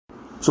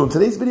So in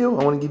today's video,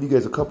 I want to give you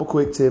guys a couple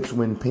quick tips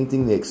when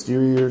painting the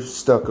exterior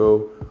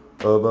stucco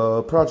of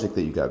a project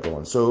that you got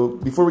going. So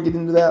before we get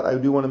into that, I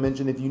do want to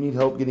mention if you need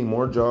help getting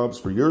more jobs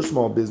for your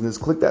small business,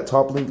 click that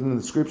top link in the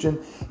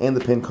description and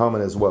the pinned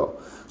comment as well.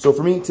 So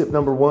for me, tip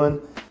number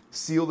one,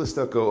 seal the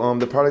stucco.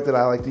 The product that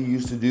I like to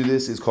use to do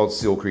this is called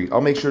Sealcrete. I'll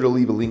make sure to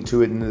leave a link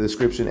to it in the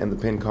description and the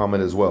pinned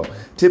comment as well.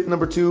 Tip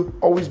number two,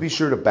 always be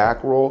sure to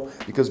back roll,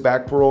 because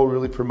back roll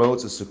really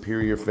promotes a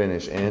superior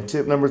finish. And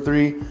tip number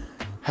three,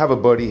 have a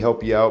buddy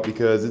help you out,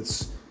 because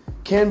it's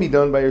can be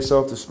done by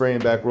yourself to spray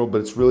and back roll,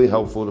 but it's really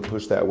helpful to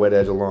push that wet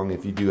edge along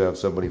if you do have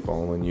somebody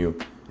following you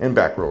and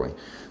back rolling.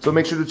 So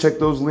make sure to check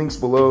those links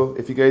below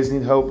if you guys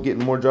need help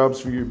getting more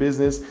jobs for your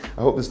business.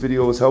 I hope this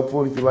video was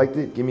helpful, and if you liked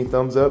it, give me a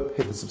thumbs up,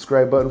 hit the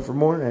subscribe button for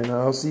more, and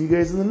I'll see you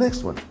guys in the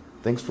next one.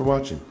 Thanks for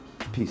watching.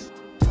 Peace.